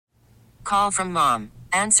Call from mom.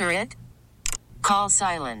 Answer it. Call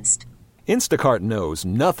silenced. Instacart knows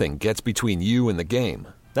nothing gets between you and the game.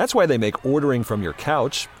 That's why they make ordering from your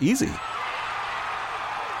couch easy.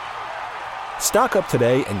 Stock up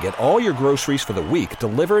today and get all your groceries for the week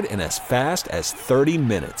delivered in as fast as 30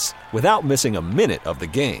 minutes without missing a minute of the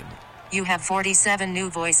game. You have 47 new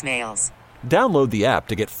voicemails. Download the app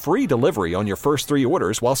to get free delivery on your first 3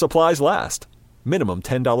 orders while supplies last. Minimum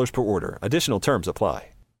 $10 per order. Additional terms apply.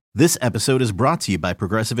 This episode is brought to you by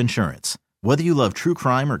Progressive Insurance. Whether you love true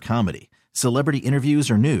crime or comedy, celebrity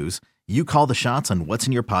interviews or news, you call the shots on what's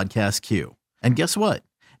in your podcast queue. And guess what?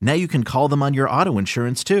 Now you can call them on your auto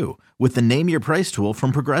insurance too with the Name Your Price tool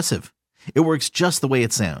from Progressive. It works just the way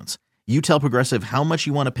it sounds. You tell Progressive how much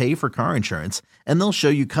you want to pay for car insurance, and they'll show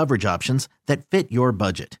you coverage options that fit your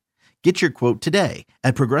budget. Get your quote today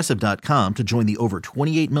at Progressive.com to join the over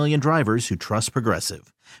 28 million drivers who trust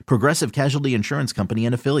Progressive. Progressive Casualty Insurance Company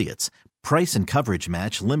and Affiliates. Price and coverage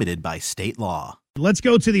match limited by state law. Let's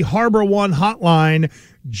go to the Harbor One hotline.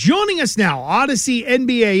 Joining us now, Odyssey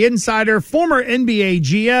NBA insider, former NBA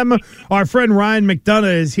GM, our friend Ryan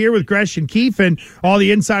McDonough is here with Gresh and Keefe, and all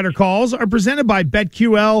the insider calls are presented by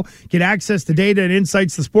BetQL. Get access to data and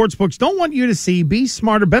insights the sportsbooks don't want you to see. Be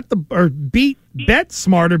smarter, bet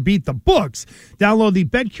smarter, beat the books. Download the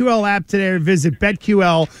BetQL app today or visit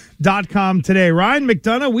BetQL.com today. Ryan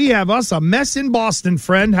McDonough, we have us a mess in Boston,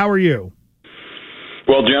 friend. How are you?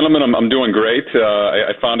 Well, gentlemen, I'm doing great.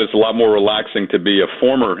 I found it's a lot more relaxing to be a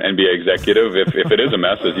former NBA executive, if it is a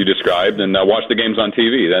mess, as you described, and watch the games on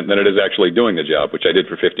TV than it is actually doing the job, which I did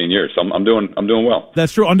for 15 years. So I'm doing well.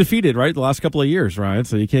 That's true. Undefeated, right? The last couple of years, Ryan,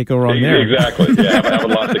 so you can't go wrong there. Exactly. Yeah, I haven't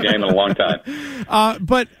lost a game in a long time.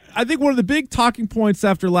 But I think one of the big talking points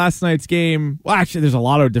after last night's game, well, actually, there's a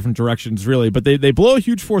lot of different directions, really, but they blow a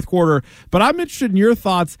huge fourth quarter. But I'm interested in your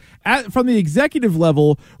thoughts from the executive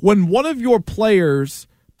level when one of your players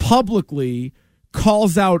publicly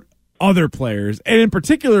calls out other players, and in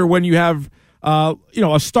particular when you have a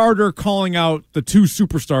starter calling out the 2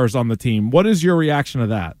 superstars on the team. What is your reaction to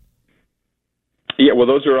that? Yeah, well,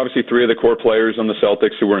 those are obviously 3 of the core players on the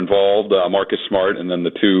Celtics who were involved, Marcus Smart, and then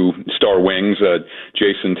the 2 star wings,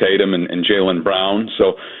 Jason Tatum and Jaylen Brown.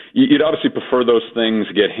 So you'd obviously prefer those things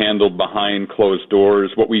get handled behind closed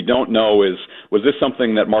doors. What we don't know is, was this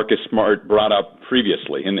something that Marcus Smart brought up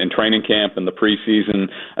previously in training camp and the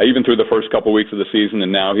preseason, even through the first couple weeks of the season,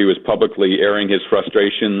 and now he was publicly airing his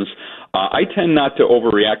frustrations. I tend not to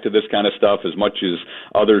overreact to this kind of stuff as much as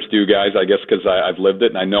others do, guys, I guess because I've lived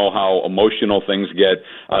it, and I know how emotional things get,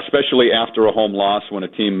 especially after a home loss when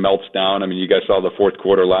a team melts down. I mean, you guys saw the fourth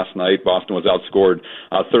quarter last night. Boston was outscored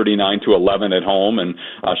 39-11 at home, and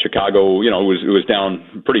Chicago, who was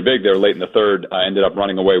down pretty big there late in the third, ended up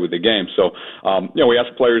running away with the game. So, we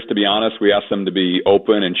ask players to be honest. We ask them to be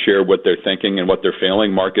open and share what they're thinking and what they're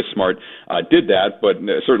feeling. Marcus Smart did that, but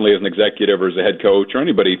certainly as an executive or as a head coach or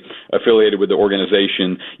anybody affiliated with the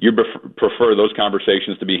organization, you prefer those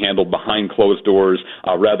conversations to be handled behind closed doors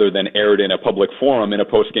rather than aired in a public forum in a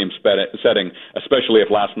post-game setting, especially if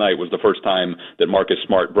last night was the first time that Marcus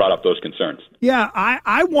Smart brought up those concerns. Yeah,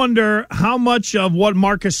 I wonder how much of what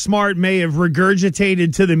Marcus Smart may have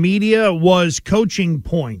regurgitated to the media was coaching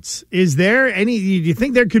points. Is there do you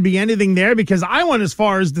think there could be anything there? Because I went as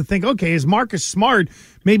far as to think, okay, is Marcus Smart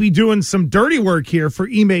maybe doing some dirty work here for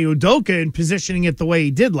Ime Udoka and positioning it the way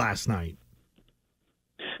he did last night?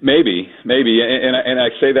 Maybe, and I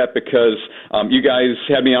say that because you guys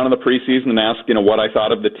had me on in the preseason and asked, what I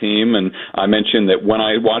thought of the team, and I mentioned that when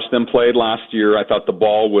I watched them play last year, I thought the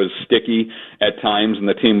ball was sticky at times, and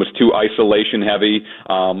the team was too isolation heavy.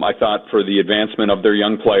 I thought for the advancement of their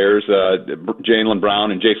young players, Jaylen Brown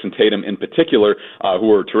and Jason Tatum in particular,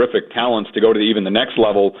 who are terrific talents to go to even the next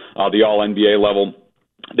level, the All-NBA level.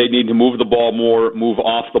 They need to move the ball more, move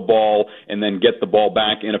off the ball, and then get the ball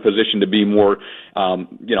back in a position to be more,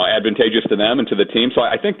 advantageous to them and to the team. So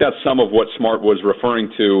I think that's some of what Smart was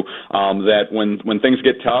referring to. That when things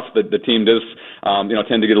get tough, the team does,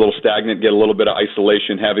 tend to get a little stagnant, get a little bit of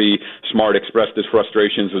isolation heavy. Smart expressed his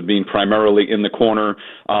frustrations with being primarily in the corner.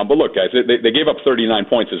 But look, guys, they gave up 39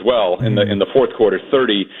 points as well in the fourth quarter,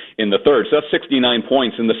 30 in the third. So that's 69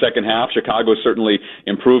 points in the second half. Chicago certainly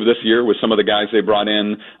improved this year with some of the guys they brought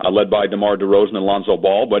in, led by DeMar DeRozan and Lonzo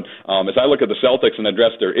Ball. But as I look at the Celtics and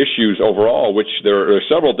address their issues overall, which there are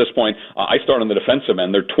several at this point, I start on the defensive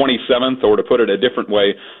end. They're 27th, or to put it a different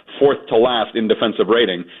way, 4th to last in defensive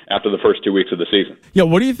rating after the first 2 weeks of the season. Yeah,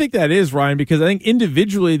 what do you think that is, Ryan? Because I think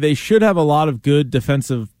individually they should have a lot of good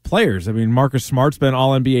defensive players. I mean, Marcus Smart's been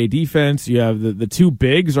All-NBA defense. You have the two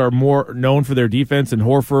bigs are more known for their defense, and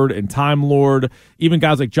Horford and Time Lord. Even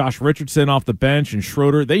guys like Josh Richardson off the bench and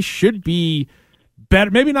Schroeder, they should be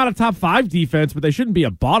better. Maybe not a top 5 defense, but they shouldn't be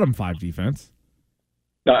a bottom 5 defense.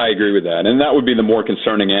 I agree with that. And that would be the more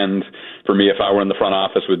concerning end for me if I were in the front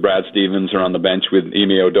office with Brad Stevens or on the bench with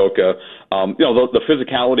Ime Udoka. The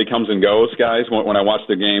physicality comes and goes, guys. When I watched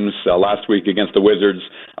the games last week against the Wizards,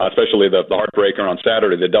 especially the heartbreaker on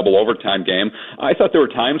Saturday, the double overtime game, I thought there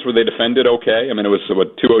were times where they defended okay. I mean, it was a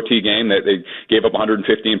 2 OT game. They gave up 115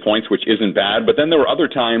 points, which isn't bad. But then there were other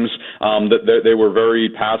times that they were very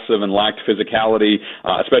passive and lacked physicality,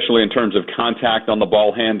 especially in terms of contact on the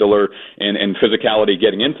ball handler and physicality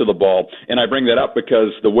getting into the ball. And I bring that up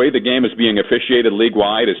because the way the game is being officiated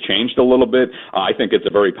league-wide has changed a little bit. I think it's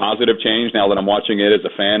a very positive change now that I'm watching it as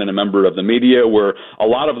a fan and a member of the media, where a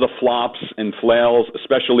lot of the flops and flails,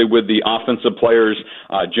 especially with the offensive players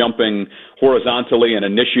jumping horizontally and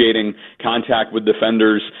initiating contact with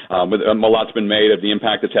defenders. A lot's been made of the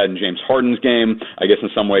impact it's had in James Harden's game. I guess in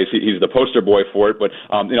some ways he's the poster boy for it. But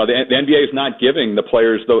the NBA is not giving the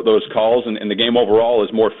players those calls, and the game overall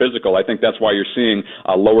is more physical. I think that's why you're seeing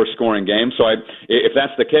a lower scoring game. So if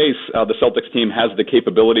that's the case, the Celtics team has the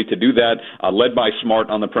capability to do that, led by Smart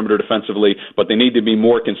on the perimeter defensively, but they need to be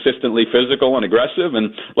more consistently physical and aggressive. And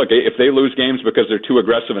look, if they lose games because they're too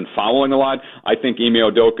aggressive and fouling a lot, I think Ime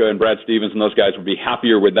Udoka and Brad Stevens and those guys would be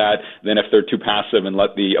happier with that than if they're too passive and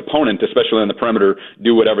let the opponent, especially on the perimeter,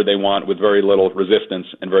 do whatever they want with very little resistance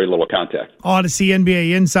and very little contact. Odyssey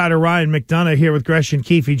NBA insider Ryan McDonough here with Gresh and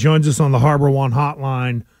Keefe. He joins us on the Harbor One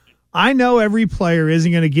hotline. I know every player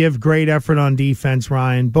isn't going to give great effort on defense,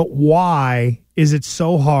 Ryan, but why is it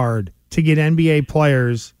so hard to get NBA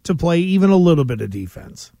players to play even a little bit of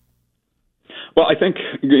defense? Well, I think,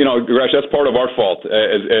 Gresh, that's part of our fault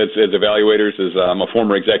as evaluators. I'm a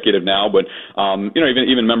former executive now, but,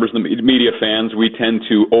 even members of the media, fans, we tend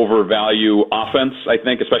to overvalue offense, I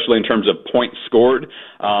think, especially in terms of points scored.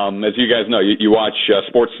 As you guys know, you watch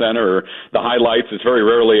SportsCenter or the highlights. It's very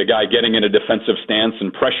rarely a guy getting in a defensive stance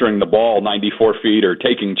and pressuring the ball 94 feet or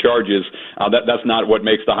taking charges. That's not what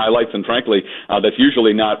makes the highlights, and frankly, that's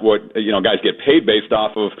usually not what guys get paid based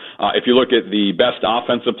off of. If you look at the best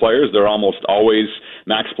offensive players, they're almost always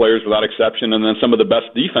max players without exception, and then some of the best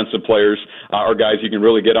defensive players are guys you can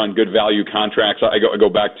really get on good value contracts. I go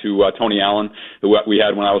back to Tony Allen, who we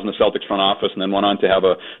had when I was in the Celtics front office, and then went on to have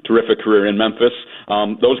a terrific career in Memphis.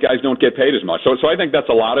 Those guys don't get paid as much, so I think that's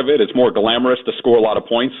a lot of it. It's more glamorous to score a lot of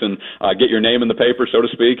points and get your name in the paper, so to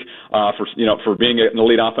speak, for being an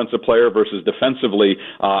elite offensive player versus defensively.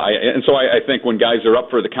 So I think when guys are up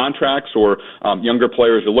for the contracts or younger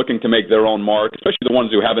players are looking to make their own mark, especially the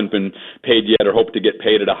ones who haven't been paid yet or hope to get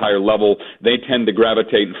paid at a higher level, they tend to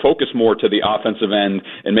gravitate and focus more to the offensive end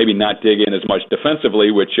and maybe not dig in as much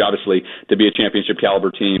defensively, which obviously to be a championship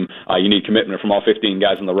caliber team, you need commitment from all 15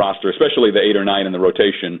 guys on the roster, especially the 8 or 9 in the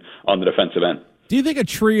rotation on the defensive end. Do you think a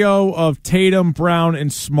trio of Tatum, Brown,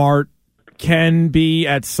 and Smart can be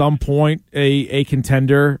at some point a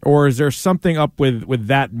contender, or is there something up with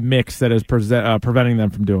that mix that is preventing them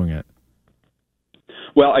from doing it?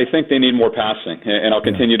 Well, I think they need more passing, and I'll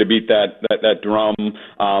continue to beat that drum.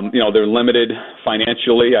 They're limited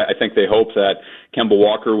financially. I think they hope that Kemba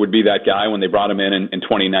Walker would be that guy when they brought him in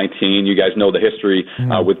 2019. You guys know the history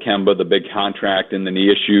with Kemba, the big contract and the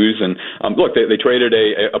knee issues. And look, they traded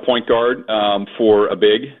a point guard for a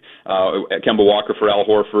big. Kemba Walker for Al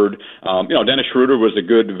Horford. Dennis Schroeder was a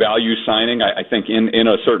good value signing, I think, in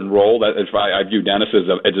a certain role. That I view Dennis as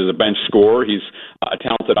a bench scorer. He's a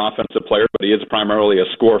talented offensive player, but he is primarily a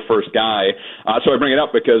score-first guy. So I bring it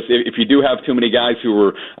up because if you do have too many guys who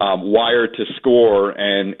are wired to score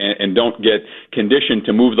and don't get conditioned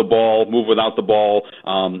to move the ball, move without the ball,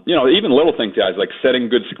 even little things, guys, like setting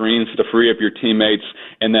good screens to free up your teammates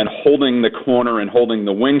and then holding the corner and holding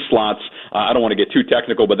the wing slots. I don't want to get too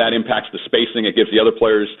technical, but that impacts the spacing. It gives the other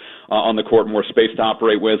players on the court more space to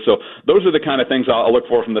operate with. So those are the kind of things I'll look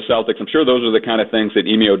for from the Celtics. I'm sure those are the kind of things that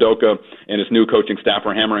Ime Udoka and his new coaching staff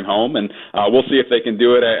are hammering home, and we'll see if they can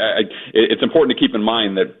do it. It's important to keep in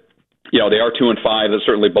mind that they are 2-5. That's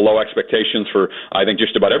certainly below expectations for, I think,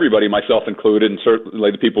 just about everybody, myself included, and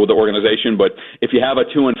certainly the people with the organization. But if you have a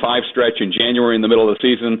 2-5 stretch in January in the middle of the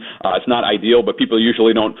season, it's not ideal, but people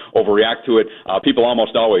usually don't overreact to it. People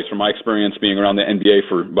almost always, from my experience being around the NBA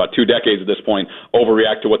for about 2 decades at this point,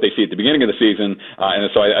 overreact to what they see at the beginning of the season.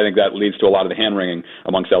 And so I think that leads to a lot of the hand-wringing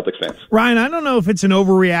among Celtics fans. Ryan, I don't know if it's an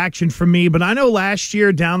overreaction for me, but I know last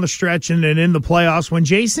year down the stretch and in the playoffs when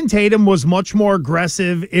Jason Tatum was much more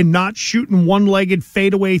aggressive in not shooting one-legged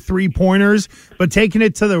fadeaway three-pointers, but taking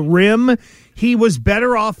it to the rim, he was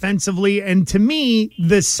better offensively, and to me,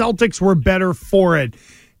 the Celtics were better for it.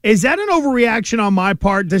 Is that an overreaction on my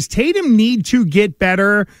part? Does Tatum need to get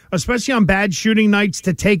better, especially on bad shooting nights,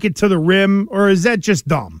 to take it to the rim, or is that just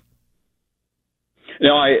dumb?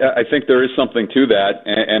 No, I think there is something to that,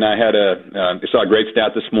 and I had saw a great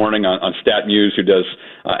stat this morning on StatMuse, who does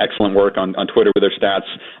excellent work on Twitter with their stats.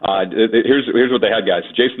 Here's what they had, guys.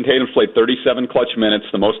 Jason Tatum played 37 clutch minutes,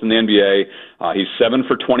 the most in the NBA. He's 7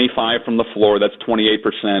 for 25 from the floor. That's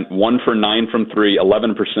 28%. 1 for 9 from 3,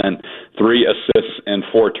 11%. 3 assists and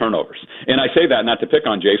 4 turnovers. And I say that not to pick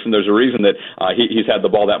on Jason. There's a reason that he's had the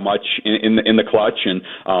ball that much in the clutch, and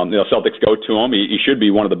Celtics go to him. He should be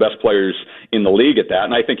one of the best players in the league at that,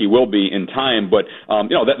 and I think he will be in time. But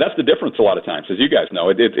that's the difference a lot of times, as you guys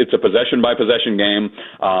know. It's a possession by possession game.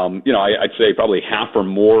 I'd say probably half or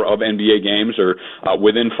more of NBA games are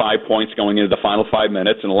within 5 points going into the final 5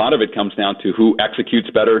 minutes, and a lot of it comes down to who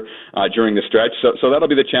executes better during the stretch. So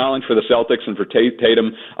that'll be the challenge for the Celtics and for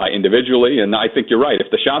Tatum individually. And I think you're right.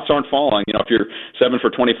 If the shots aren't falling, if you're 7 for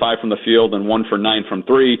 25 from the field and 1 for 9 from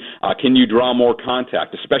 3, can you draw more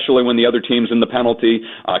contact, especially when the other team's in the penalty?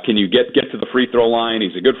 Can you get to the free throw line?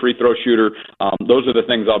 He's a good free throw shooter. Those are the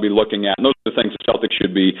things I'll be looking at, and those are the things the Celtics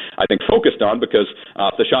should be, I think, focused on, because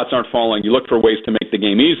if the shots aren't falling, you look for ways to make the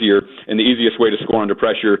game easier, and the easiest way to score under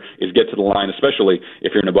pressure is get to the line, especially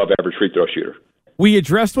if you're an above-average free throw shooter. We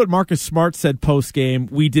addressed what Marcus Smart said post-game.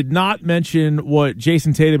 We did not mention what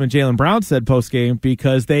Jason Tatum and Jaylen Brown said post-game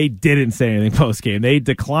because they didn't say anything post-game. They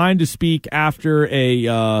declined to speak after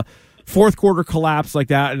a fourth-quarter collapse like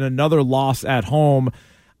that and another loss at home.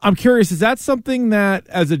 I'm curious, is that something that,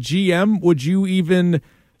 as a GM, would you even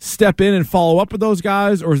step in and follow up with those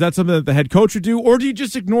guys, or is that something that the head coach would do, or do you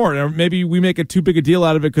just ignore it? Or maybe we make too big a deal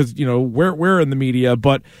out of it because we're in the media,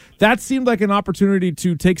 but that seemed like an opportunity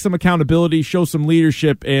to take some accountability, show some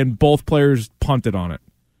leadership, and both players punted on it.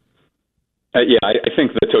 I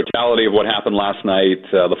think the totality of what happened last night,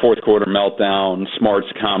 the fourth quarter meltdown,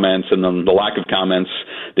 Smart's comments, and then the lack of comments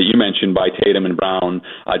that you mentioned by Tatum and Brown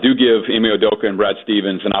do give Ime Udoka and Brad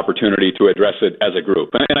Stevens an opportunity to address it as a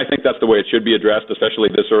group. And I think that's the way it should be addressed,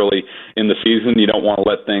 especially this early in the season. You don't want to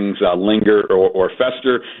let things linger or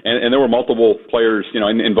fester. And there were multiple players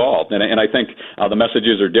involved. And I think the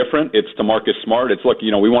messages are different. It's to Marcus Smart. It's, look,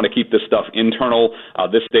 we want to keep this stuff internal.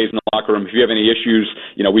 This stays in the locker room. If you have any issues,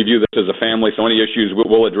 we view this as a family. So any issues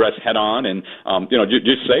we'll address head on, and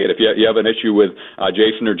just say it. If you have an issue with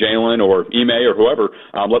Jason or Jaylen or Ime or whoever,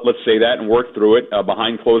 let's say that and work through it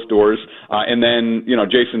behind closed doors. And then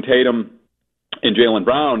Jason Tatum and Jaylen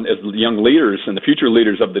Brown, as young leaders and the future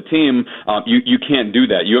leaders of the team, you can't do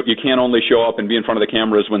that. You can't only show up and be in front of the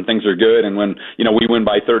cameras when things are good and when we win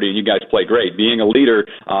by 30 and you guys play great. Being a leader,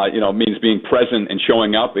 means being present and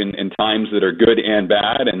showing up in times that are good and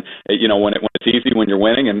bad, and when it's easy, when you're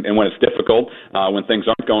winning, and when it's difficult, when things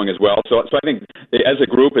aren't going as well. So I think as a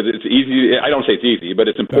group, it's easy. I don't say it's easy, but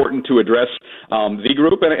it's important to address the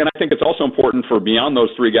group, and I think it's also important for beyond those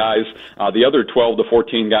three guys, the other 12 to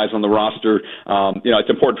 14 guys on the roster. It's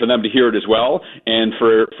important for them to hear it as well, and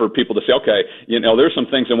for people to say, okay, there's some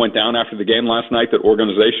things that went down after the game last night that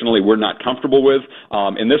organizationally we're not comfortable with.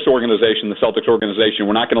 In this organization, the Celtics organization,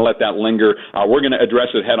 we're not going to let that linger. We're going to address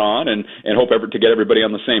it head on and hope to get everybody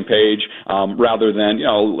on the same page, rather than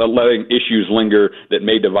letting issues linger that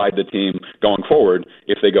may divide the team going forward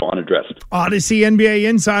if they go unaddressed. Odyssey NBA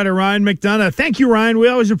insider Ryan McDonough. Thank you, Ryan. We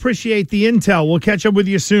always appreciate the intel. We'll catch up with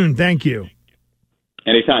you soon. Thank you.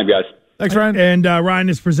 Anytime, guys. Thanks, Ryan. And Ryan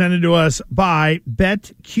is presented to us by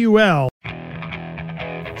BetQL.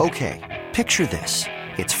 Okay, picture this.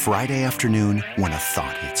 It's Friday afternoon when a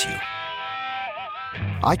thought hits you.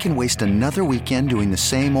 I can waste another weekend doing the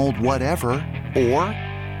same old whatever, or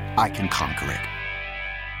I can conquer it.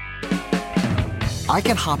 I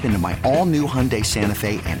can hop into my all-new Hyundai Santa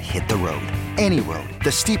Fe and hit the road. Any road.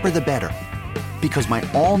 The steeper, the better. Because my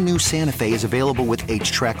all-new Santa Fe is available with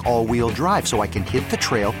H-Track all-wheel drive, so I can hit the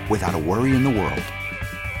trail without a worry in the world.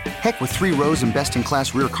 Heck, with 3 rows and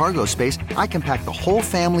best-in-class rear cargo space, I can pack the whole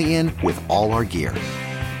family in with all our gear.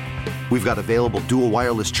 We've got available dual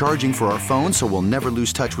wireless charging for our phones, so we'll never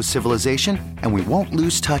lose touch with civilization, and we won't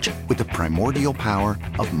lose touch with the primordial power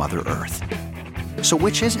of Mother Earth. So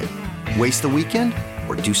which is it? Waste the weekend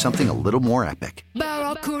or do something a little more epic?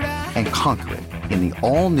 And conquer it in the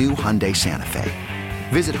all-new Hyundai Santa Fe.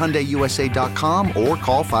 Visit HyundaiUSA.com or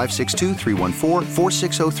call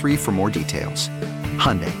 562-314-4603 for more details.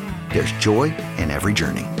 Hyundai, there's joy in every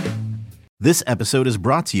journey. This episode is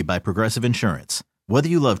brought to you by Progressive Insurance. Whether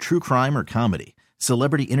you love true crime or comedy,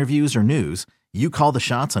 celebrity interviews or news, you call the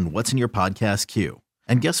shots on what's in your podcast queue.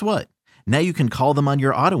 And guess what? Now you can call them on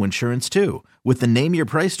your auto insurance too with the Name Your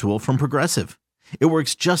Price tool from Progressive. It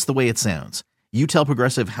works just the way it sounds. You tell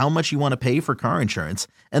Progressive how much you want to pay for car insurance,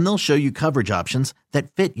 and they'll show you coverage options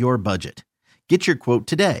that fit your budget. Get your quote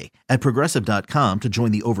today at Progressive.com to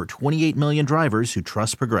join the over 28 million drivers who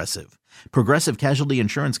trust Progressive. Progressive Casualty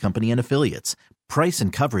Insurance Company and Affiliates. Price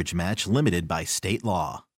and coverage match limited by state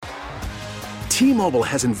law. T-Mobile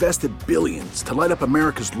has invested billions to light up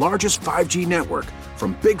America's largest 5G network,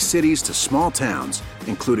 from big cities to small towns,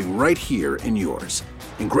 including right here in yours.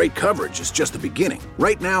 And great coverage is just the beginning.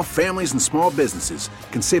 Right now, families and small businesses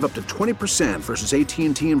can save up to 20% versus AT&T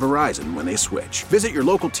and Verizon when they switch. Visit your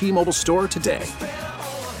local T-Mobile store today.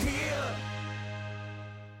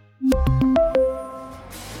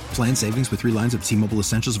 Plan savings with 3 lines of T-Mobile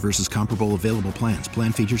Essentials versus comparable available plans.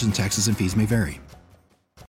 Plan features and taxes and fees may vary.